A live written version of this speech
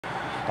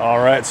All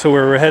right, so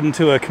we're heading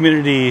to a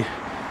community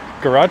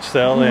garage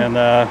sale, and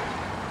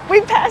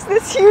we passed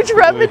this huge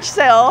rummage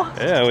sale.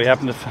 Yeah, we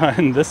happened to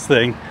find this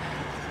thing.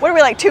 What are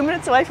we, like 2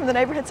 minutes away from the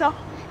neighborhood sale?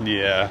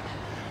 Yeah.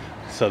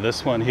 So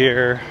this one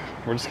here,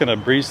 we're just gonna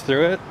breeze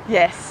through it.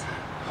 Yes.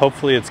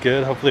 Hopefully it's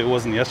good. Hopefully it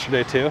wasn't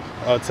yesterday too.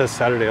 Oh, it says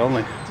Saturday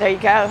only. There you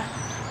go.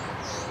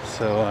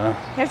 So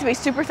you have to be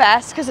super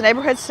fast because the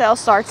neighborhood sale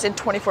starts in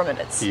 24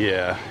 minutes.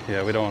 Yeah,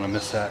 we don't want to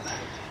miss that.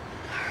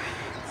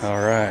 All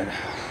right.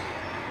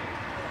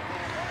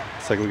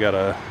 Looks like we got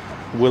a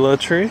willow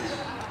tree.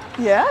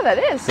 Yeah, that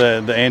is.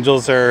 The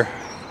angels are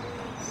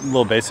a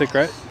little basic,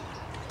 right?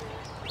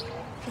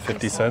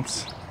 50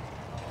 cents.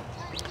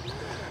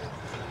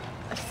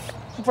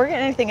 If we're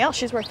getting anything else,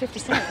 she's worth 50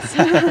 cents.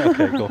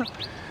 Okay, cool.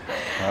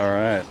 All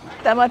right.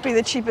 That might be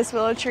the cheapest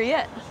willow tree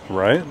yet.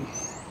 Right?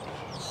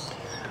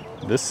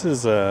 This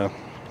is a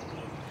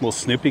little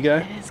Snoopy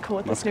guy. It is cool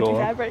with the Snoopy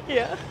fabric,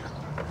 yeah.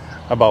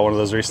 I bought one of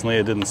those recently.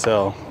 It didn't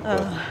sell.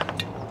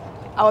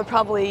 I would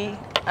probably,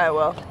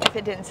 well, if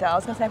it didn't sell, I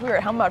was going to say if we were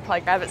at home, I'd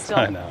probably grab it still.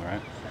 I know,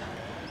 right?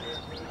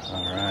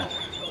 All right.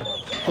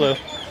 Hello.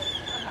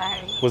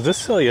 Hi. Was this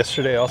sale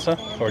yesterday also?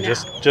 Or no,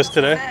 just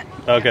today?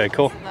 Okay,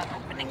 cool.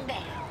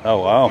 Oh,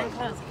 wow.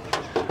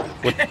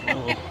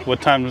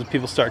 What time do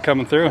people start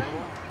coming through?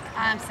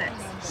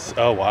 6.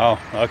 Oh, wow.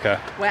 Okay.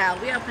 Well,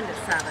 we opened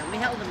at 7. We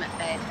held them at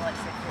bay until like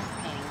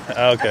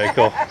 6:15. Okay,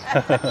 cool.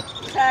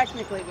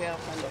 Technically, we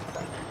opened at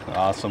 7.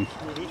 Awesome.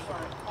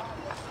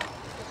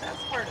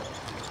 That's part of it.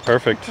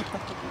 Perfect.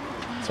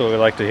 That's what we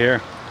like to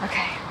hear.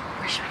 Okay,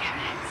 where should we go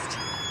next?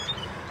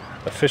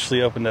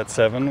 Officially opened at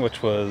 7,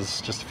 which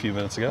was just a few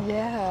minutes ago.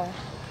 Yeah.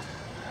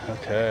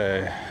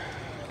 Okay.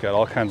 Got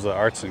all kinds of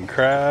arts and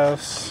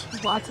crafts.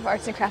 Lots of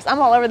arts and crafts. I'm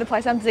all over the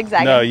place. I'm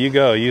zigzagging. No, you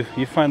go. You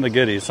find the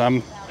goodies.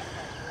 I'm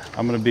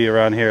gonna be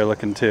around here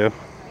looking too.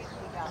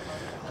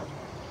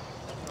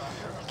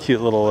 Cute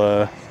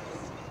little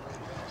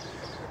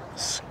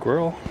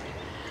squirrel.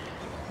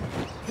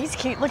 He's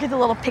cute. Look at the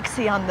little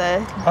pixie on the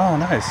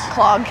nice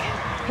clog.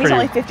 He's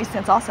only 50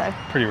 cents also.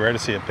 Pretty rare to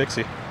see a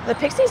pixie. The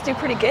pixies do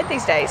pretty good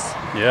these days.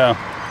 Yeah,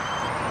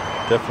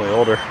 definitely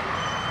older.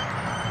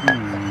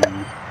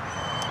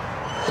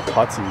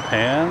 Pots and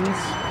pans.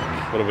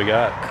 What do we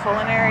got?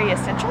 Culinary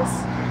essentials.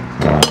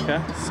 Okay,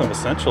 some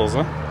essentials,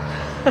 huh?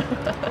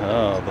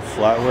 Oh, the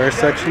flatware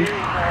section.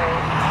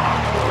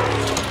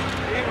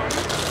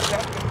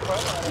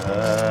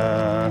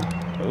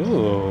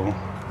 Ooh.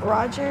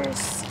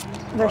 Rogers.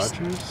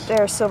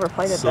 They're silver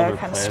plated though,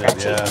 kind of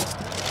scratchy. Yeah.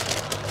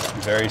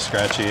 Very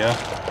scratchy, yeah.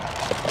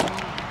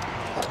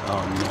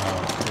 Oh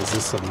no. Is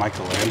this a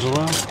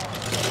Michelangelo?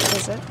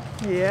 Is it?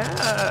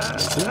 Yeah.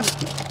 Is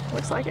it?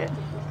 Looks like it.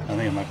 I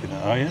think it might be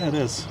that. Oh yeah, it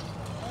is.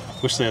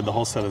 Wish they had the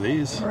whole set of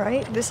these.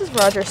 Right. This is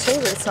Rogers too,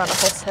 but it's not a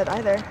whole set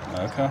either.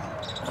 Okay.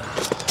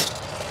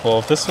 Well,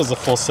 if this was a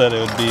full set, it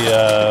would be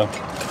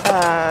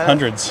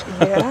hundreds.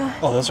 Yeah.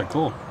 Oh, those are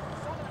cool.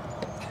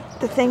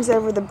 The things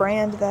over the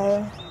brand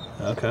though.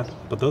 Okay,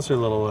 but those are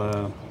little,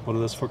 what are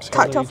those forks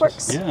called? Cocktail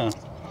forks? Yeah.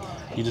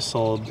 You just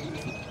sold,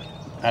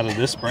 out of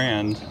this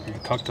brand,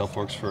 cocktail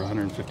forks for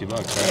 $150,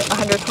 right?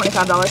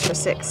 $125 for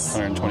 6.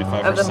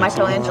 $125 of the for 6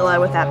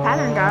 Michelangelo with that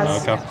pattern,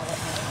 guys. Okay.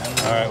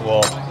 All right,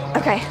 well.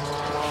 Okay.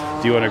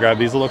 Do you want to grab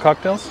these little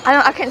cocktails?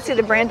 I can't see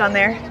the brand on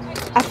there.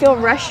 I feel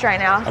rushed right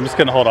now. I'm just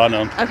going to hold on to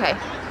them. Okay.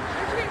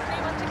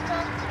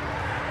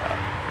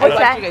 What's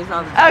that?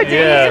 Oh, do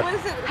you?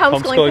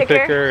 Homeschooling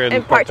picker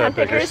and part-time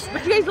pickers.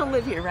 But you guys don't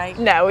live here, right?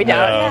 No, we don't.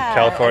 No,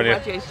 California. I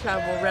watch you guys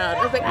travel around.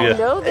 I was like, Yeah. I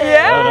know that.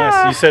 Yeah. Oh,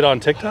 nice. You said on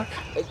TikTok?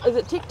 Is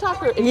it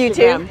TikTok or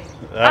Instagram?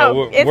 YouTube.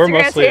 We're Instagram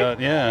mostly too. on,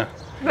 yeah.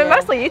 But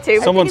mostly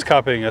YouTube. Someone's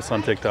copying us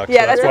on TikTok.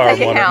 Yeah, so that's why what I'm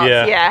fake wondering.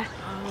 accounts.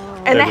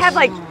 Yeah. And they have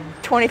like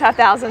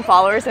 25,000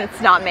 followers, and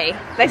it's not me.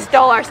 They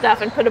stole our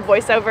stuff and put a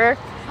voiceover.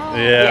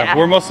 Yeah,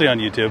 we're mostly on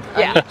YouTube.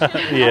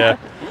 Yeah.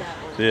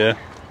 Yeah.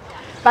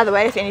 By the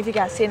way, if any of you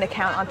guys see an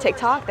account on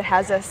TikTok that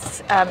has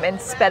us and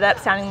sped up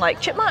sounding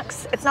like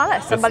chipmunks, it's not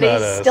us. Somebody's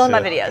stealing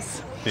my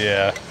videos.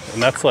 Yeah,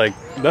 and that's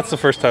the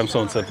first time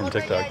someone said from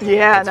TikTok.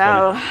 Yeah, that's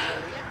no. Funny.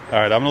 All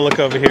right, I'm gonna look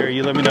over here.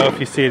 You let me know if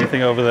you see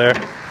anything over there.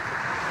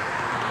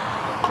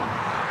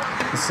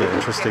 This is an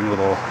interesting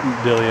little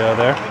dealio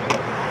there.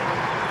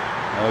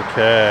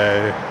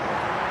 Okay.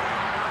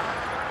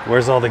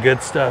 Where's all the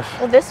good stuff?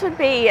 Well,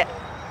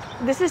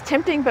 this is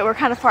tempting, but we're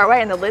kind of far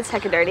away and the lid's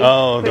heck of dirty.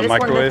 Oh, the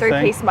microwave thing?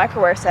 3-piece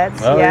microwave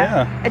sets. Oh,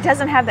 yeah. It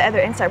doesn't have the other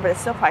insert, but it's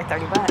still probably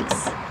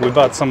 $30. We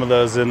bought some of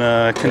those in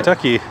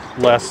Kentucky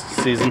last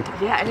season.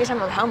 Yeah,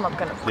 anytime I'm home, I'm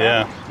gonna play.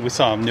 Yeah, we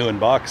saw them new in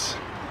box.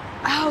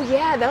 Oh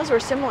yeah, those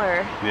were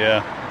similar.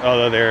 Yeah.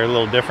 Oh, they're a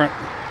little different?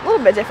 A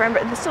little bit different,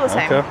 but still the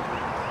same. Okay.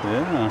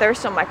 Yeah. They're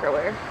still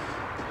microwave.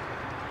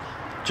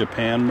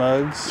 Japan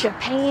mugs.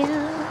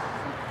 Japan.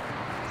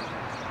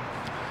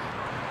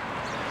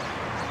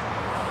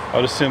 I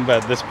would assume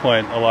at this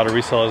point a lot of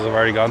resellers have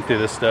already gone through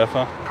this stuff,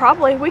 huh?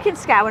 Probably. We can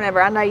scout whenever.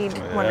 I know you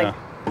want to.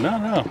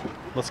 No.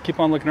 Let's keep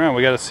on looking around.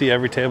 We got to see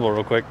every table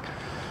real quick.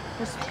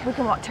 We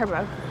can walk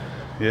turbo.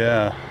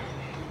 Yeah.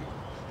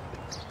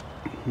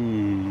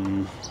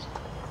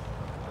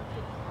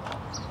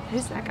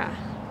 Who's that guy?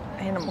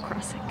 Animal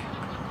Crossing.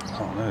 I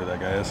don't know who that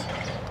guy is.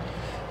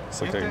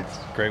 It's like a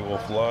Great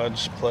Wolf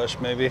Lodge plush,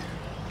 maybe. Is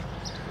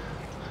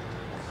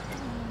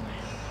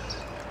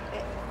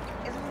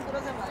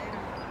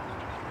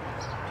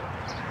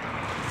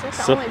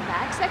this the only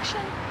bag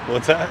section?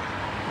 What's that?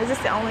 Is this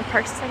the only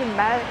purchase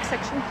bag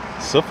section?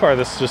 So far,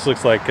 this just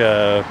looks like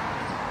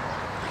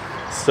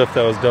stuff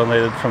that was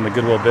donated from the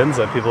Goodwill bins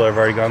that people have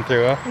already gone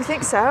through. You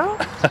think so?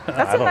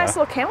 That's a nice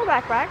little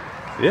camelback bag.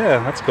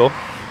 Yeah, that's cool.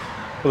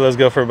 Well, those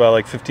go for about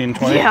like 15,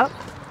 20? Yep.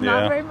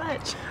 Not very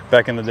much.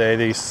 Back in the day,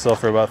 they used to sell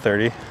for about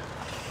 30.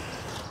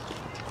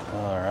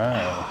 All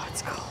right. Oh,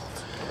 it's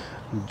cold.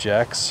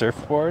 Jack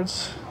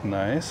surfboards.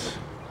 Nice.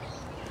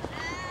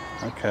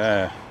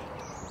 Okay.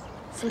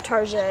 Some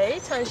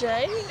Target, you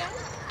know.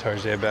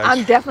 Target bags.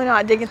 I'm definitely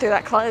not digging through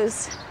that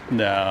clothes.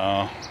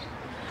 No.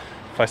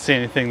 If I see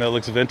anything that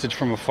looks vintage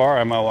from afar,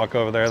 I might walk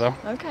over there though.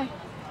 Okay.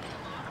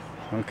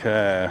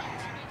 Okay.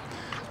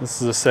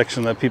 This is a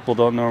section that people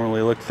don't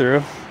normally look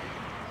through.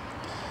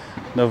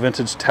 No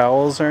vintage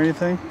towels or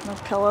anything. No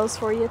pillows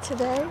for you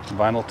today.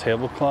 Vinyl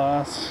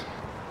tablecloths.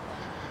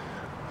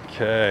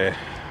 Okay.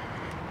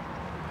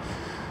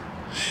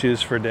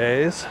 Shoes for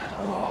days.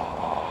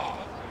 Oh.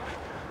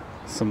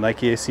 Some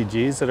Nike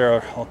ACGs that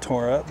are all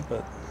tore up,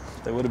 but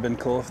they would have been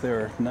cool if they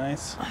were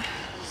nice.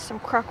 Some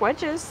Croc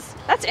wedges.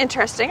 That's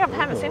interesting. I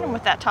haven't seen them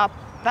with that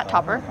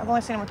topper. I've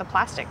only seen them with the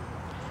plastic.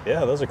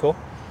 Yeah, those are cool.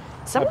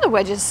 Some of the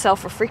wedges sell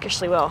for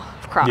freakishly well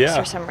of Crocs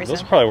for some reason.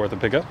 Those are probably worth a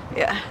pickup.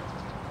 Yeah.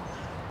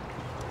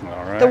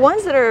 All right. The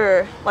ones that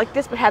are like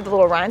this but have the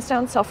little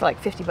rhinestones sell for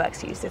like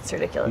 $50 used. It's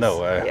ridiculous.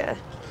 No way. Yeah.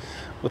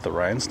 With the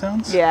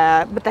rhinestones?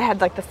 Yeah, but they had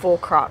like the full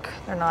Croc.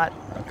 They're not.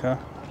 Okay.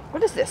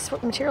 What is this?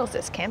 What material is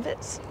this?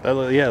 Canvas?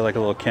 Yeah, like a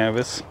little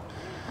canvas.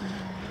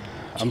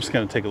 I'm just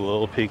gonna take a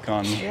little peek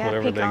on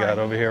whatever they got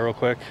over here real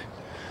quick.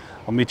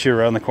 I'll meet you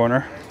around the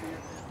corner.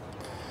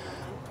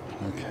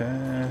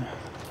 Okay.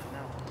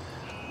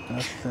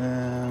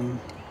 Nothing.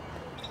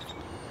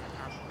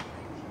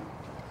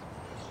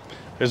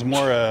 There's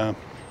more,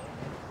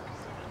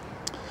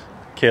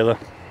 Kayla,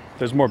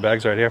 there's more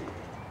bags right here.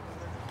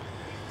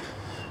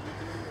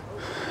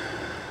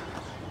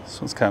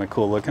 This one's kind of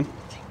cool looking.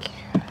 Thank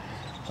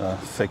you.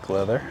 Fake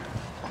leather.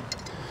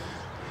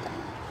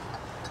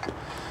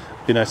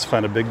 Be nice to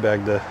find a big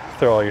bag to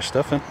throw all your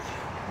stuff in.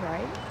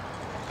 Right.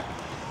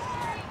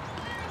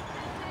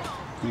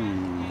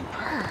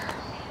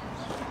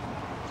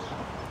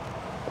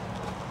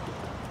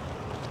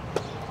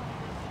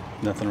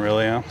 Nothing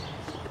really, huh?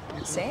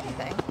 Didn't say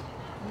anything.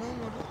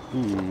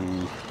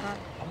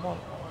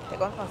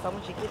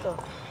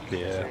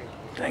 Yeah.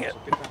 Dang it.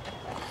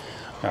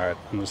 All right,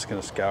 I'm just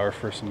gonna scour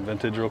for some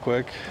vintage real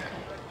quick.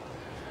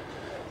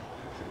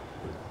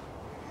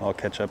 I'll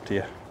catch up to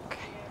you.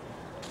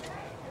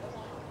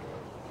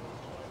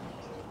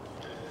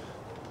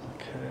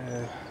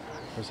 Okay.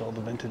 Where's all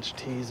the vintage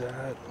tees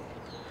at?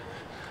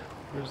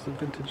 Where's the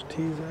vintage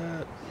tees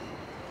at?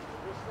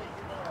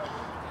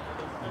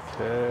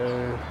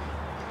 Okay.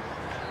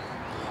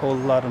 Whole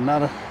lot of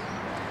nada.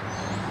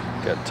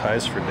 Got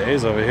ties for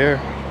days over here.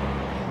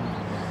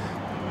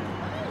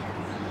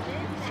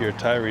 If you're a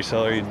tie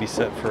reseller, you'd be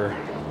set for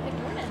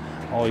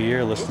all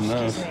year listing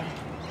those.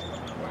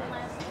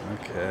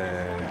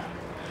 Okay.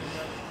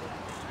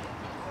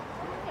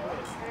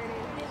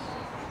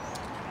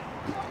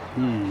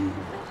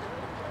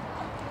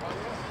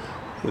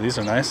 Well, these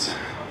are nice.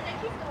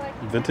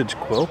 Vintage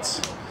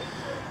quilts.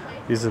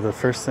 These are the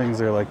first things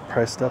that are like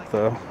priced up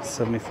though.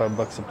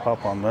 $75 a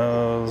pop on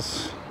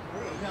those.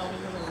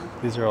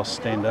 These are all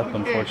stained up,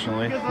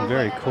 unfortunately.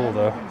 Very cool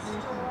though.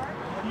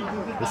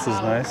 This is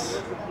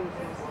nice.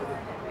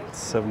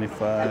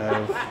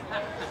 75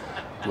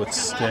 with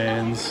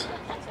stains.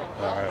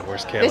 All right,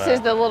 where's Kayla? This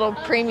is the little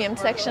premium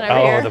section over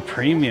here. Oh, the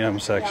premium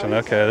section.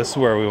 Okay, this is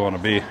where we want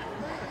to be.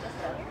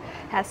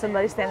 Has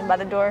somebody standing by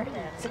the door.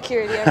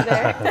 Security over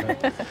there.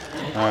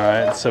 All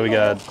right, so we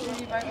got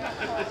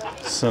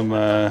some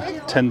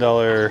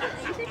 $10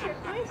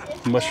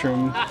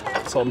 mushroom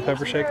salt and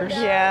pepper shakers.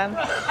 Yeah,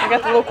 I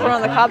got the little corn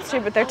on the cobs too,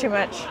 but they're too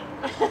much.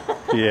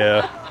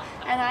 Yeah.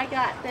 And I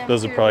got them.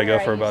 Those would probably go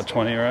for about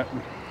 20, right?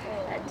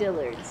 At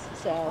Dillard's.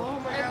 So. All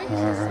right.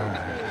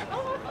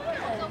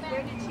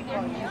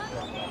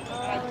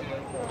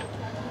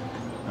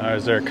 All right,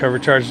 is there a cover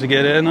charge to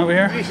get in over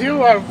here?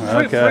 You are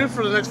free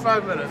for the next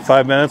 5 minutes.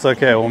 5 minutes?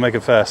 Okay, we'll make it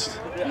fast.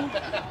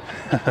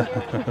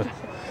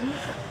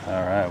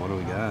 All right, what do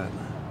we got?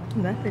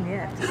 Nothing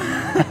yet.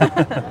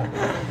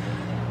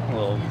 A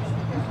little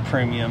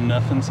premium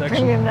nothing section.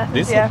 Premium nothing,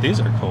 These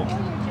are cool.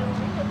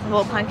 The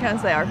little pine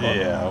cones, they are cool.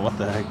 Yeah, what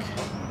the heck?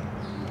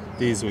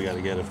 These we got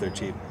to get if they're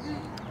cheap.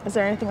 Is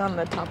there anything on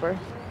the topper?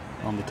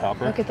 On the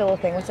topper? Look at the little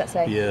thing. What's that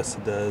say? Yes,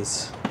 it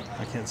does.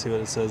 I can't see what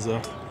it says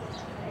though.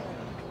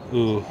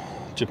 Ooh,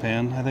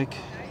 Japan, I think.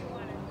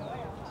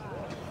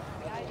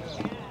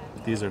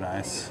 These are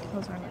nice.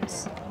 Those are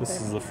nice. This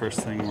is the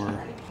first thing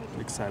we're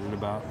excited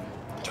about.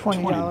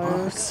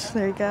 $20.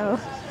 There you go.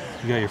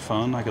 You got your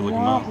phone? I could look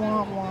them up.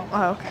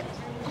 Oh, okay.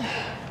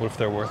 What if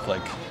they're worth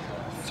like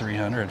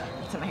 $300.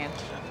 It's in my hand.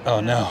 Oh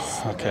no.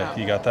 Okay,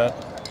 you got that?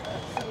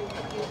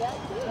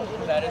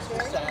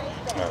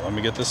 All right, let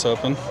me get this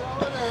open.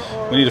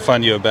 We need to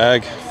find you a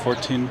bag.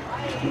 14.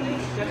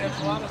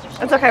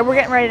 It's okay. We're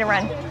getting ready to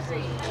run.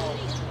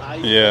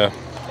 Yeah,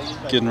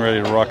 getting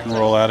ready to rock and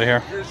roll out of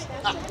here.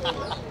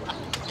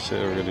 So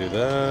we're gonna do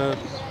that.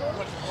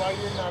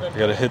 I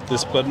gotta hit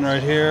this button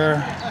right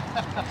here.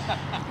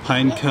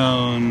 Pine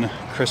cone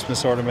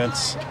Christmas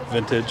ornaments,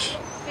 vintage.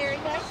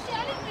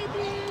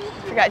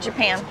 Forgot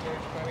Japan.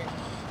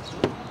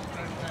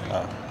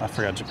 I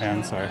forgot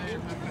Japan, sorry.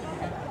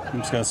 I'm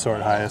just gonna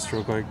sort highest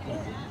real quick,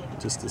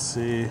 just to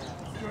see.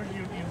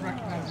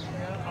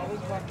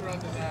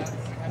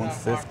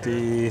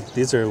 150.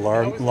 These are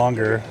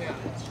longer.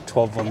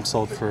 12 of them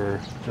sold for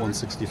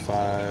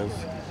 165.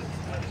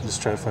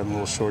 Just try to find the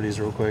little shorties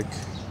real quick.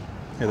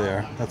 Here they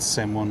are. That's the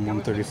same one,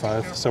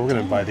 135. So we're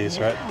gonna buy these,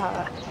 right?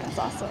 That's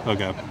awesome.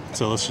 Okay.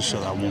 So let's just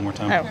show that one more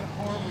time.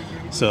 Oh.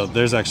 So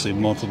there's actually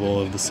multiple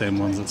of the same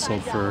ones that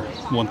sold for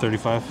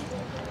 135.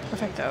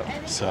 Perfecto.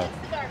 So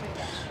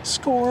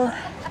score.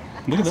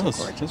 Look at those.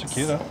 Gorgeous. Those are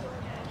cute, huh?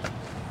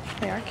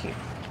 They are cute.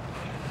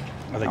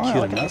 Are they I cute want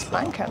to look at enough? these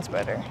pine cones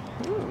better.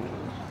 Ooh,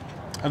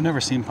 I've never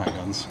seen pine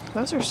cones.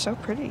 those are so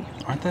pretty.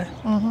 Aren't they?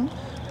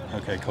 Mm-hmm.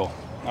 Okay, cool.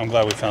 I'm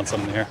glad we found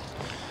something here.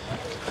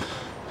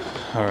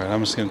 All right, I'm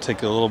just going to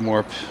take a little more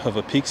of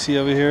a peek-see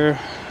over here.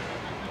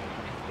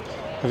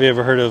 Have you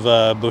ever heard of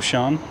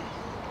Bouchon?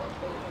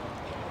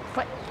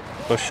 What?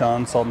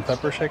 Bouchon salt and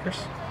pepper shakers?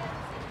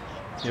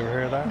 You ever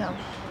heard of that? No.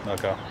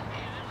 Okay.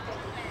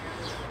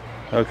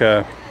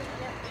 Okay.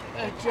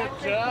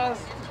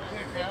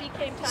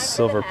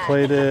 Silver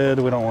plated.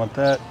 We don't want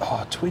that.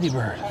 Oh, Tweety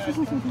Bird.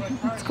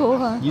 That's cool,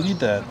 huh? You need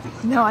that.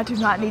 No, I do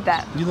not need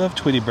that. You love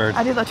Tweety Bird.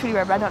 I do love Tweety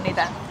Bird, but I don't need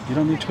that. You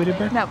don't need Tweety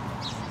Bird? No.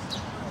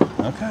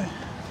 Okay.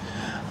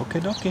 Okay,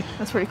 dokie.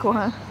 That's pretty cool,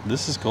 huh?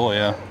 This is cool,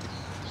 yeah.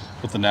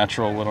 With the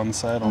natural wood on the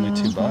side, only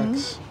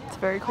 $2. It's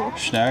very cool.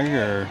 Schnag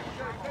or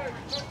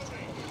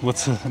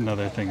what's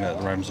another thing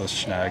that rhymes with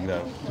snag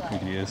that we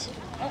could use?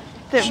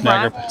 That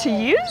Schnagger- rhyme to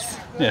use?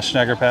 Yeah,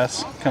 Schnagger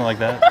pass, kind of like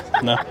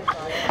that. No,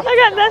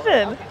 I got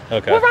nothing.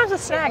 Okay. What rhymes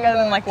with snag other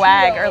than like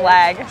wag or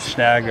lag?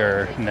 Schnag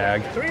or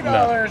nag. $3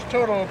 No.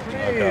 total, please.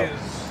 Okay.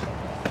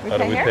 We How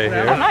do we pay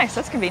here? Oh, nice.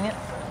 That's convenient.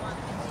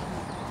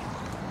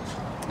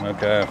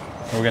 Okay,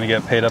 we're gonna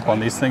get paid up on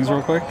these things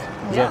real quick.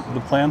 Is that the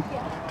plan?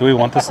 Do we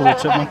want this little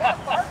chipmunk?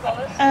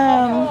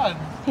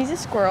 He's a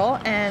squirrel,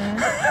 and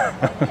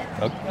Okay.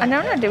 I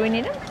don't know. Do we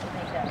need him?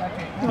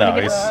 No,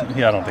 get he's.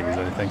 Yeah, I don't think he's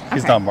anything.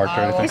 He's Okay. not marked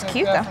or He's anything.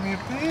 cute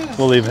though.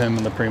 We'll leave him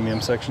in the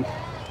premium section.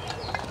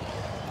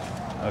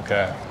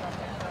 Okay.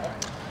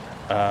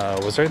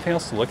 Was there anything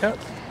else to look at?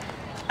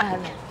 I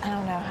don't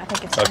know. I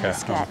think it's time Okay. to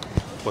scat.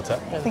 What's that?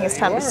 I think it's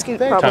time to scoot.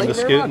 Time Time Probably. to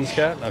scoot and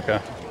scat? Okay.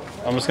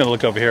 I'm just going to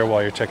look over here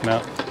while you're checking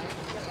out.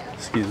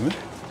 Excuse me.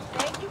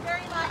 Thank you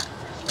very much.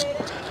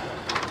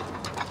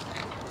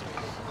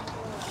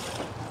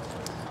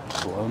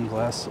 Blown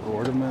glass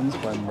ornaments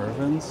by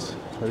Mervyn's.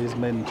 Are these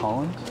made in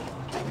Holland?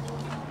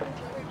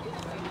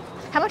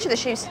 How much are the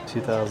shoes?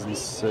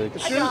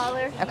 2006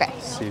 $1. Okay.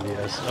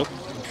 CVS. Oh,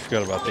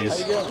 forgot about these.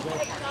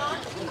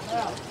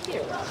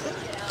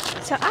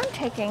 So I'm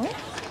taking,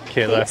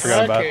 Kayla, I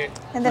forgot about. Okay.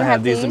 and then I I had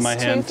have these these in my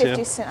hand, two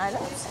too. 50-cent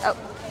items. Oh,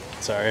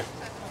 Sorry.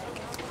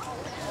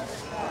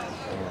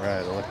 All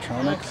right,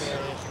 electronics.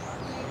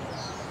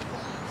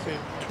 See,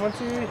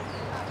 22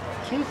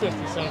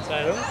 50-cent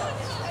items.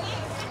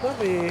 Let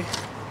me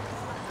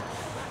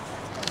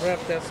wrap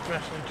that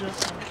special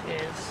just in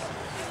case.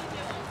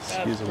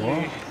 Excuse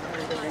me.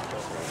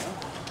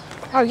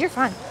 oh, you're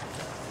fine.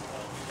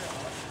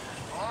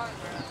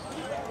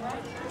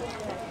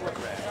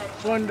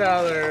 $1,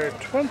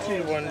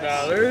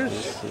 $21,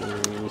 This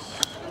is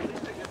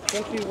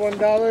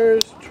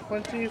 $21,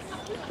 20,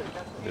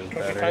 there's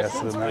battery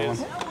acid in that one.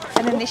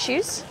 And then these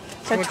shoes.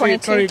 So 20,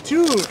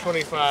 22. 22,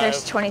 25.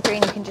 There's 23,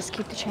 and you can just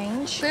keep the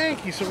change.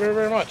 Thank you so very,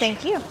 very much.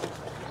 Thank you.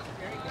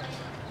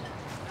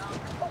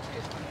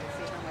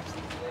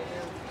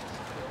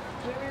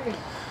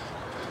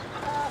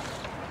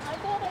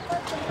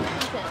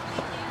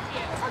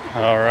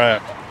 All right.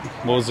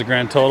 What was the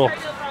grand total?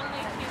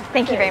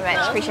 Thank you very much.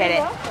 Appreciate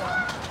it.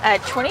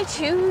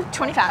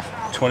 22.25.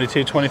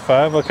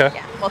 $22.25. Okay.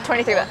 Yeah. Well,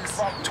 23 bucks.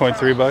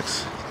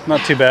 $23.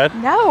 Not too bad.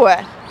 No,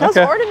 those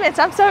Okay. ornaments.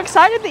 I'm so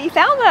excited that you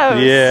found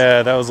those.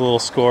 Yeah, that was a little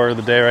score of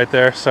the day right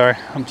there. Sorry,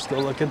 I'm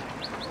still looking.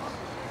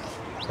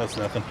 That's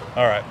nothing.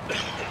 All right.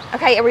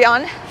 Okay, are we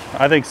on?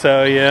 I think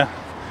so, yeah.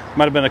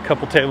 Might have been a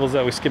couple tables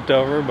that we skipped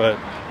over, but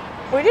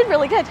We did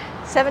really good.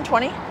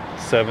 7:20.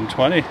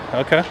 7:20.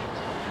 Okay.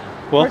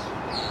 Well,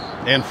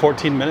 in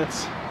 14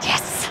 minutes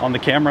Yes. on the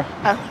camera.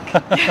 Oh,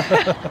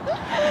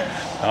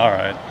 All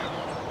right.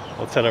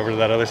 Let's head over to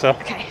that other cell.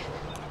 okay.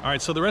 All right,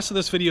 so the rest of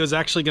this video is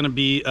actually going to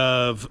be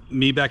of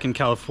me back in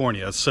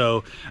California.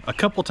 So a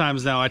couple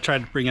times now I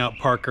tried to bring out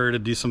Parker to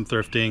do some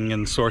thrifting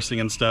and sourcing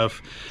and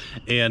stuff,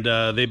 and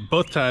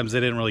both times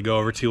they didn't really go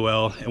over too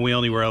well, and we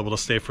only were able to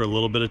stay for a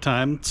little bit of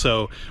time.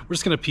 So we're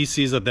just going to piece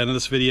these at the end of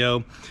this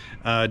video,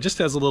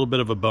 just as a little bit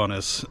of a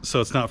bonus,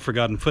 so it's not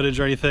forgotten footage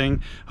or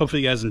anything.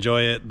 Hopefully you guys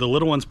enjoy it. The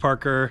little one's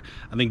Parker.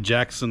 I think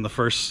Jack's in the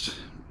first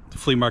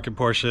flea market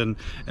portion,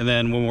 and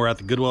then when we're at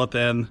the Goodwill at the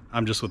end,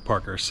 I'm just with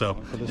Parker,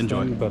 so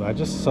enjoy. But I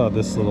just saw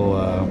this little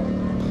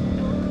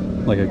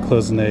like a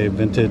cloisonne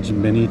vintage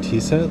mini tea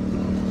set,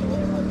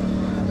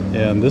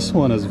 and this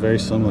one is very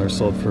similar,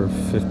 sold for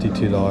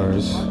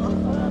 $52.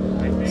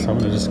 So I'm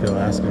gonna just go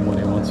ask him what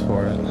he wants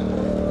for it.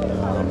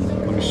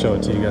 Let me show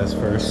it to you guys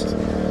first,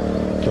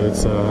 but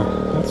it's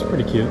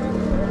pretty cute.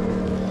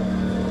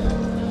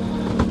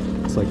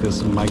 It's like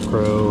this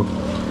micro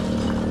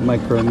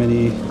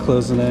mini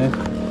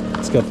cloisonne.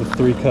 It's got the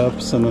 3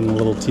 cups and then a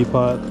little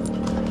teapot.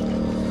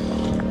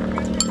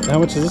 How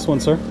much is this one,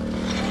 sir?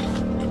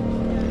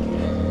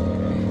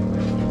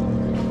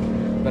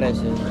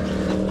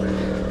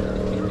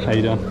 How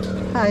you doing?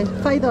 Hi,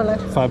 $5.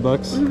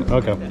 $5?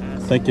 Okay,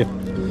 thank you.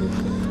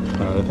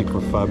 All right, I think for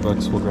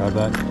 $5 we'll grab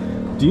that.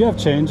 Do you have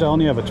change? I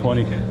only have a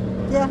 20.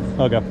 Yeah.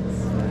 Okay.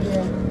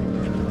 Yeah.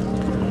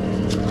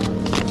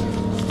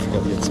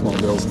 Gotta get small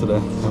bills today.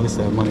 At least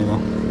I have money though.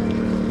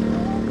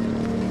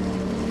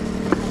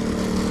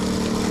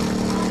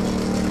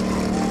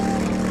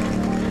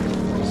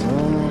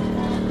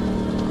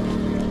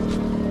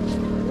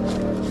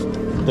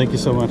 Thank you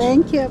so much.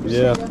 Thank you.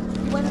 Yeah.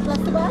 Want to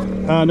plastic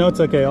bag? No, it's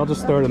okay. I'll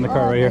just throw it in the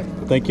car right here.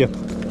 Thank you.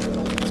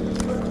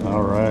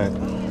 All right.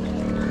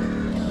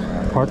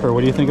 Parker, what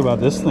do you think about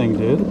this thing,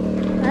 dude?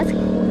 That's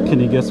cool. Can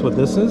you guess what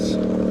this is?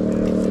 Do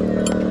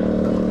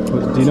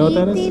you know what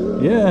that is?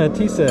 Yeah, a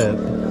tea set.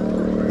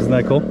 Isn't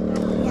that cool?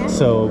 Yeah.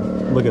 So,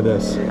 look at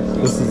this.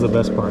 This is the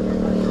best part.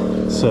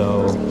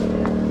 So,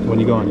 when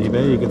you go on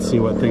eBay, you can see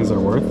what things are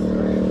worth.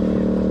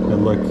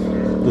 And look.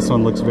 This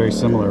one looks very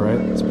similar, right?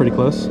 It's pretty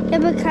close. Yeah,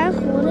 but can I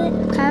hold it?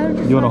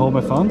 You want to hold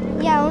my phone?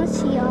 Yeah, I want to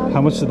see all. How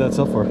much did that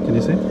sell for? Can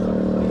you see?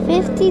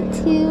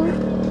 $52.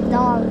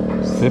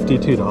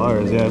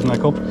 $52. Yeah, isn't that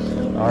cool?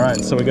 All right,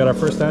 so we got our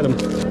first item.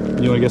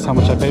 You want to guess how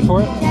much I paid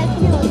for it?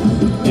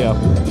 Yeah.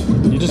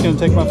 You just gonna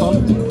take my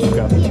phone?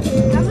 Okay.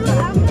 I'm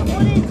gonna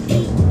hold it and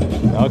see.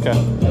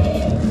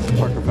 Okay.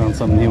 Parker found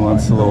something he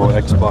wants. A little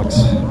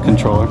Xbox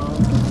controller.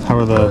 How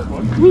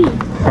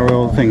are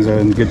all the things? Are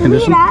in good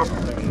condition?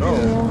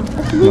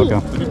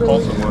 Okay.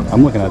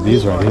 I'm looking at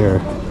these right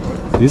here.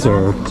 These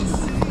are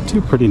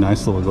 2 pretty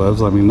nice little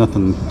gloves. I mean,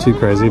 nothing too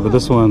crazy, but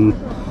this one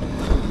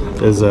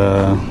is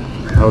I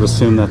would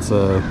assume that's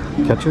a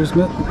catcher's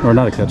mitt, or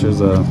not a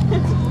catcher's, a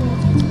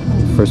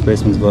first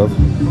baseman's glove.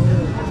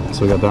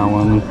 So we got that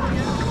one.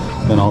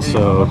 Then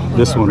also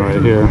this one right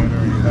here,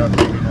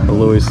 a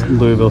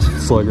Louisville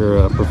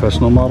Slugger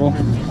professional model.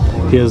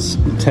 He has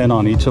 10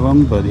 on each of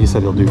them, but he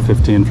said he'll do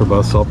 15 for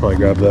both, so I'll probably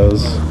grab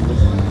those.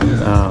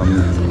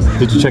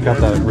 Did you check out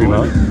that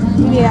remote?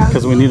 Yeah.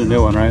 Because we need a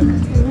new one, right?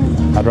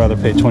 I'd rather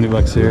pay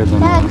 $20 here than...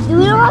 Yeah,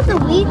 we don't have the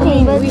Wii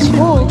thing, but it's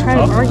cool. Try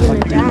to bargain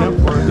with that.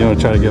 You want to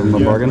try to give him a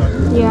bargain?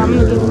 Yeah, I'm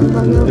gonna give him a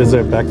bargain. Is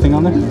there a back thing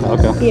on there?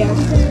 Okay. Yeah.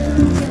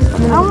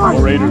 I want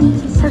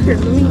Raiders. Parker,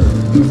 let me.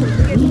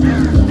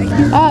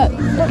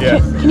 Yeah.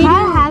 Can you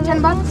have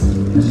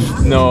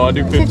 $10? No, I'll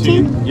do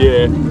 15.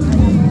 Yeah.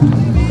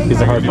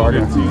 He's a hard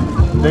bargain.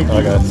 Thank you.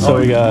 Okay, so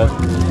we got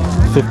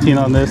 15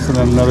 on this and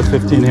then another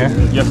 15 here?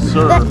 Yes,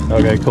 sir.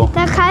 Okay, cool.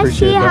 Can I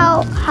Appreciate see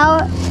that.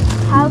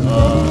 how good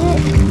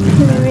is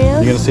it for real?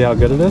 You gonna see how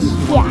good it is?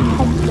 Yeah.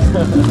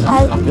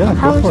 Yeah,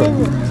 How go much for is it.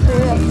 it for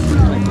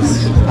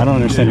real? I don't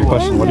understand your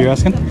question. What are you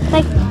asking?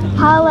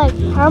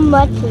 How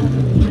much is it?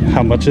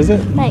 How much is it?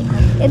 Like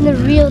in the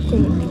real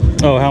thing.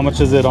 Oh, how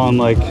much is it on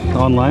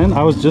online?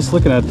 I was just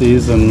looking at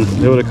these and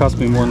it would have cost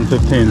me more than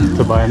 15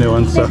 to buy a new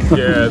one. So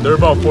Yeah, they're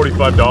about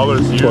 $45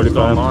 used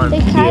 45. online.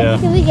 Like, Yeah.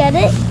 can we get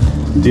it?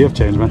 do you have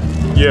change, man?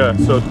 Yeah,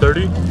 so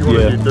 30? You want to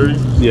Yeah. do 30?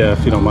 Yeah,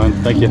 if you don't mind.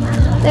 Thank you.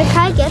 Like, can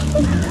I get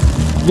it?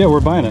 Yeah, we're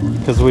buying it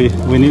because we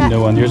need a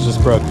new one. Yours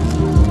just broke.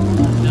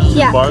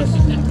 Yeah. Bucks?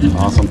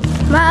 Awesome.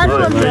 My other All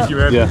right, one broke. thank you,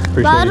 man. Yeah, My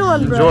appreciate other it.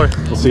 one broke.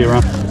 Enjoy. We'll see you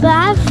around. But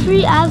I have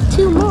 3. I have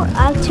 2 more.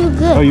 I have 2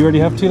 good. Oh, you already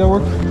have 2 that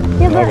work?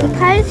 Yeah, but Okay.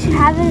 can I just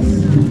have it?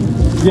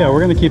 Yeah, we're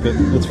gonna keep it.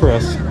 It's for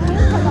us.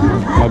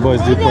 My boys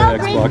do Maybe play I'll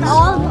bring Xbox.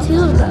 all 2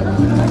 of them.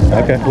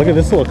 Okay, look at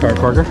this little cart,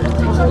 Parker.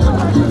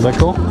 Is that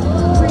cool?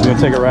 You gonna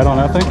take a ride on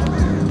that thing?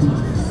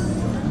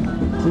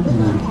 Ooh.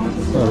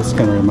 Oh, this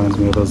kind of reminds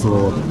me of those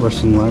little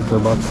Russian lacquer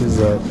boxes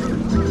that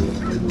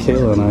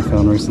Kayla and I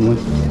found recently.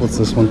 What's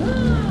this one?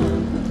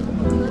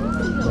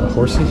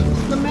 Horsey?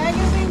 The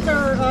magazines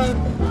are,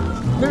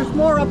 there's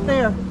more up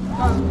there.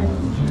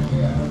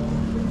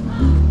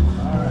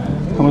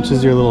 How much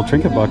is your little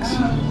trinket box?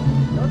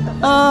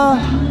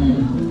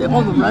 The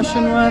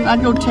Russian one,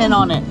 I'd go 10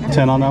 on it.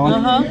 10 on that one?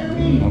 Uh-huh.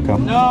 Okay.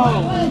 No.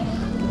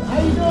 How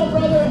you doing,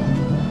 brother?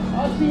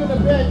 I'll see you in a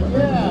bit,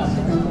 yeah.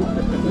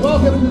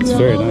 Welcome to It's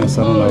very nice.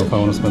 I don't know if I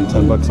want to spend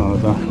 $10 on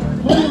it though.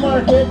 Flea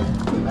market.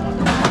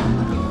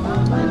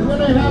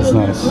 It's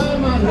nice.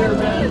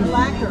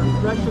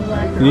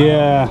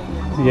 Yeah,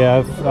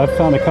 I've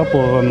found a couple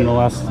of them in the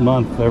last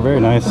month. They're very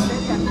nice.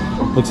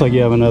 Looks like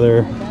you have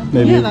another,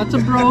 maybe. Yeah, that's a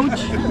brooch.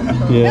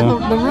 Yeah.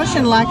 The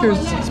Russian lacquer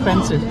is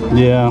expensive.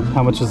 Yeah,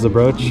 how much is the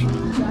brooch?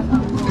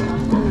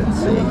 Let's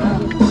see.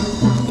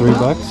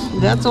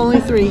 $3? That's only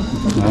 3.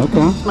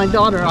 Okay. My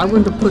daughter, I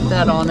wouldn't have put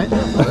that on it.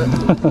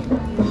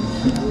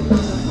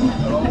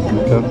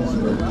 Okay.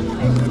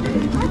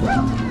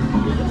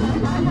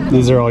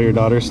 These are all your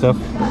daughter's stuff?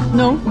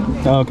 No.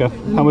 Oh, okay.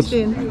 How much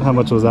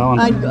was that one?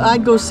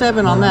 I'd go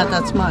 7 on that.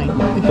 That's mine.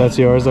 That's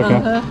yours?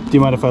 Okay. Do you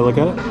mind if I look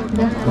at it?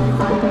 Yeah.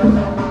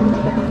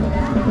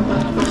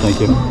 Thank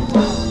you.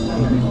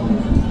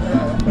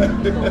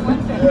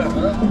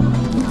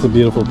 It's a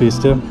beautiful piece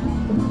too.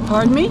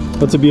 Pardon me?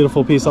 That's a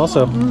beautiful piece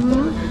also.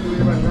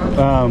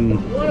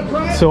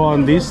 So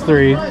on these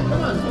 3,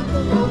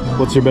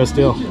 what's your best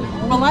deal?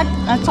 Well,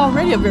 that's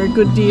already a very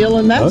good deal,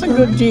 and that's a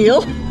good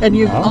deal. And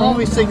you've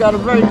obviously got a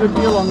very good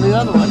deal on the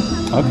other one.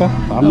 Okay,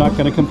 I'm not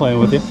going to complain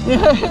with you.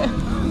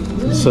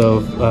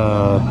 So,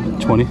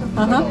 20?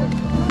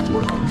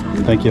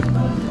 Thank you.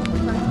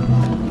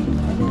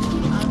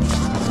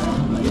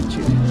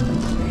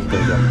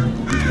 There you go.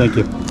 Thank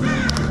you.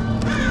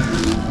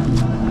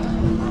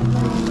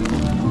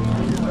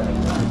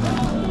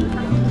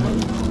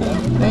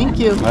 Thank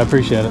you. I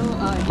appreciate it.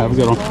 Have a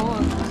good one.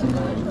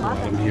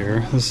 I'm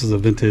here. This is a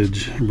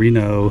vintage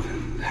Reno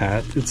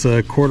hat. It's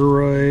a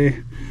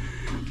corduroy,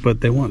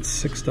 but they want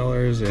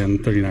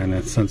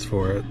 $6.39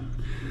 for it.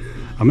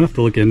 I'm gonna have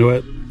to look into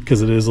it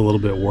because it is a little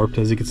bit warped,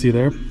 as you can see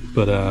there.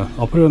 But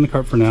I'll put it in the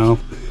cart for now.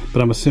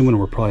 But I'm assuming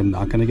we're probably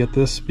not gonna get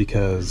this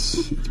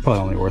because it's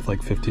probably only worth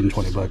like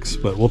 15-20 bucks.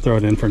 But we'll throw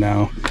it in for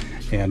now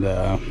and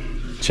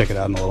check it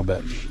out in a little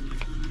bit.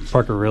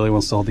 Parker really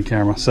wants to hold the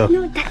camera, so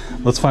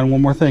let's find one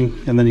more thing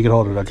and then you can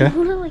hold it, okay?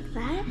 Hold it like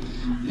that?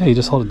 Yeah, you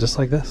just hold it just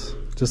like this,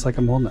 just like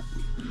I'm holding it.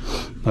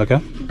 Okay,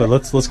 but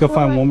let's go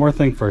find one more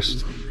thing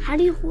first. How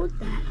do you hold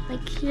that?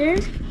 Like here?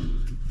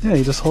 Yeah,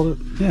 you just hold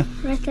it. Yeah.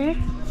 Right there?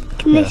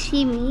 Can they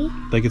see me?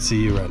 They can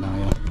see you right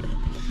now.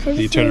 Yeah.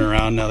 You turn it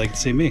around now. They can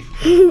see me.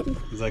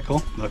 Is that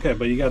cool? Okay,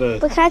 but you gotta.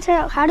 But can I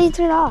turn it? How do you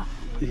turn it off?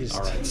 All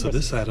right. So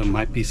this item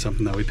might be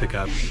something that we pick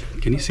up.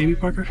 Can you see me,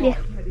 Parker? Yeah.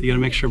 You gotta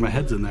make sure my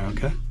head's in there.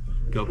 Okay.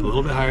 Go up a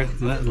little bit higher,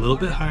 a little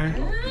bit higher.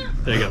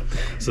 There you go.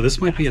 So this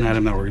might be an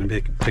item that we're going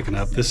to be picking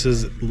up. This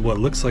is what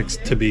looks like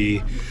to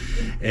be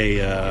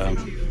a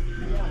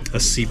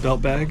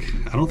seatbelt bag.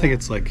 I don't think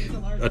it's like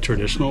a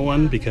traditional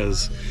one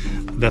because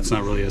that's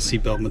not really a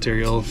seatbelt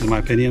material in my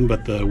opinion,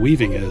 but the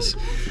weaving is.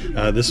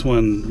 This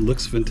one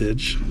looks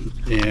vintage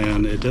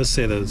and it does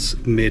say that it's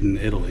made in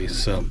Italy,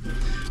 so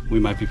we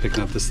might be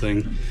picking up this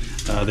thing.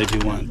 They do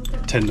want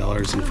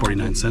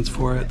 $10.49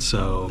 for it,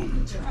 so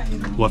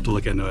we'll have to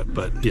look into it.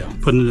 But yeah,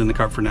 putting it in the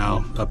cart for now,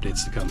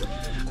 updates to come.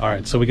 All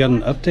right, so we got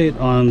an update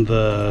on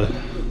the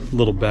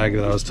little bag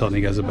that I was telling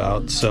you guys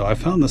about. So I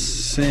found the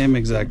same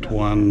exact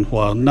one.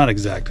 Well, not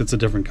exact, it's a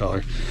different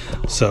color.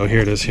 So here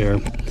it is here.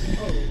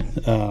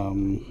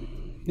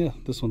 Yeah,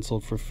 this one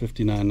sold for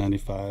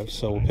 $59.95,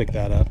 so we'll pick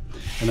that up.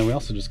 And then we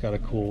also just got a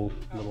cool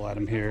little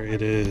item here.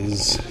 It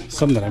is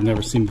something that I've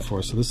never seen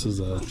before. So this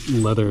is a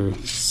leather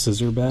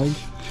scissor bag.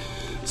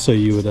 So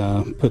you would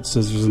put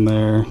scissors in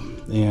there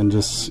and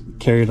just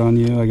carry it on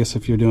you. I guess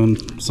if you're doing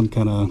some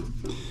kind of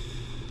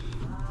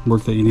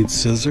work that you need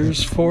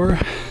scissors for,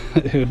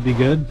 it would be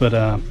good. But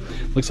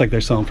looks like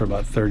they're selling for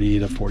about $30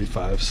 to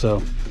 $45.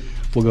 So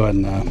we'll go ahead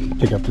and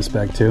pick up this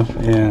bag too.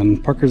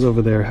 And Parker's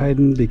over there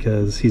hiding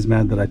because he's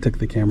mad that I took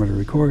the camera to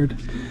record.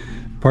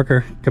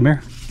 Parker, come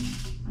here.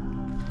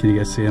 Can you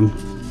guys see him?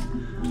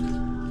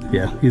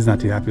 Yeah, he's not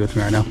too happy with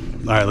me right now.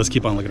 All right, let's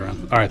keep on looking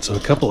around. All right, so a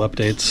couple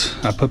updates.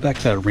 I put back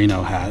that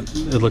Reno hat.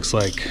 It looks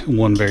like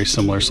one very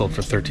similar sold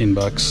for 13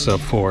 bucks. So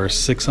for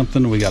 6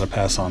 something, we got to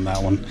pass on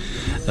that one.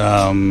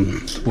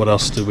 What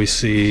else did we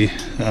see?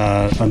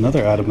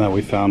 Another item that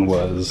we found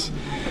was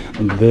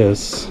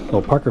this.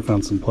 Well, Parker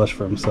found some plush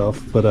for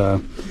himself,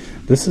 but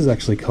this is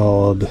actually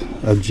called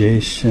a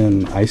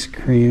Jason ice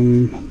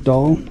cream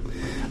doll.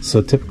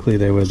 So typically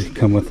they would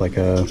come with like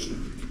a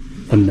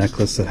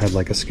necklace that had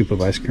like a scoop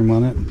of ice cream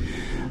on it.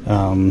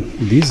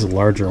 These are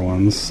larger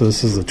ones. So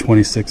this is a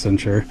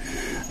 26-incher.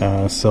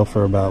 Sell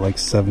for about like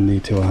 70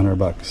 to 100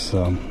 bucks.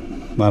 So I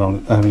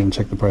haven't even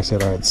checked the price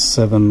yet. All right, it's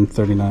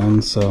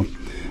 $7.39. So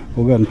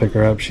we'll go ahead and pick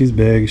her up. She's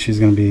big. She's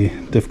going to be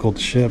difficult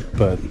to ship,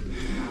 but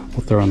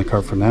we'll throw her on the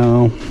cart for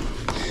now.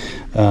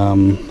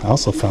 I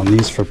also found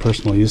these for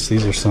personal use.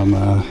 These are some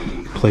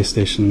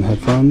PlayStation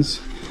headphones.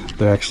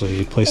 They're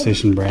actually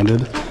PlayStation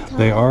branded.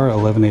 They are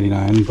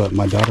 $11.89, but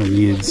my daughter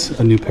needs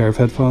a new pair of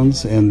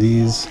headphones, and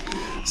these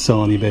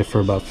sell on eBay for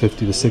about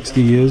 50 to 60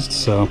 used.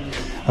 So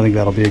I think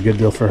that'll be a good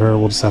deal for her.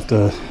 We'll just have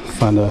to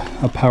find a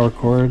power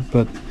cord,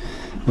 but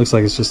looks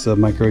like it's just a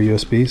micro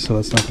USB, so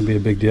that's not going to be a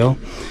big deal.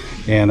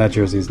 And that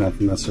jersey is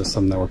nothing. That's just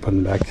something that we're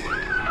putting back.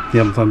 You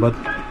having fun, bud?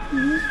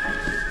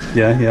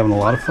 Yeah, you having a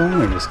lot of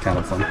fun or just kind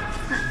of fun?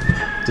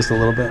 Just a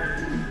little bit?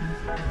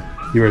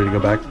 You ready to go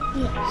back?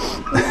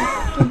 Yeah.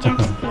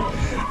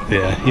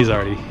 Yeah, he's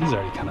already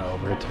kind of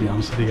be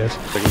honest with you guys.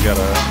 Like we got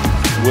a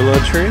willow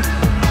tree.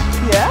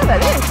 Yeah, that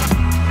is.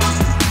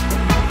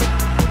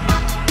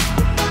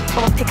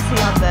 Little pixie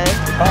on the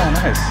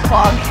nice.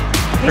 clog.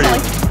 Pretty.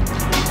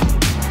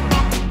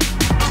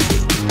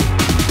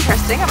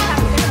 Interesting. I've kind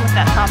of seen them with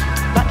that topper.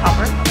 I've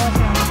only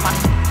seen them with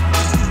plastic.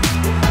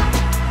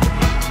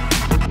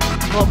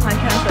 Little pine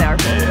cones, they are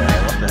cool. Yeah,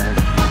 what the heck.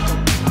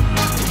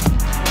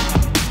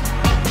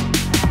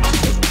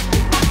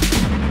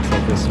 It's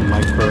like this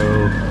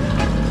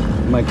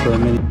micro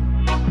mini.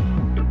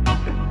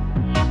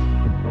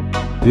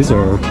 These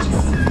are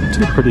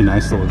two pretty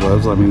nice little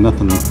gloves. I mean,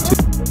 nothing too.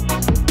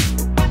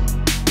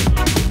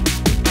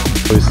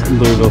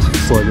 Louisville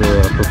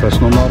Slugger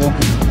professional model.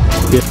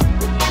 Yeah.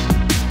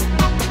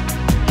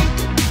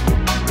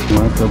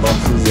 Micro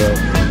boxes that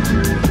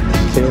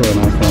Kayla and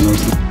I found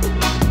recently.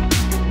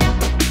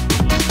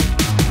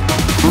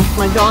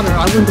 My daughter,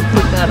 I wouldn't have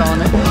put that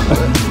on it.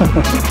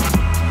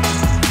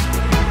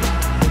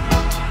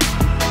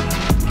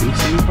 Can you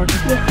see me, Parker?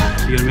 Yeah.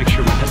 You gotta make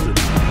sure my head's in.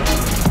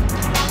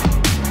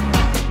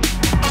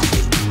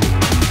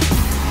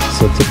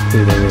 So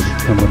typically they would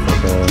come with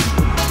like a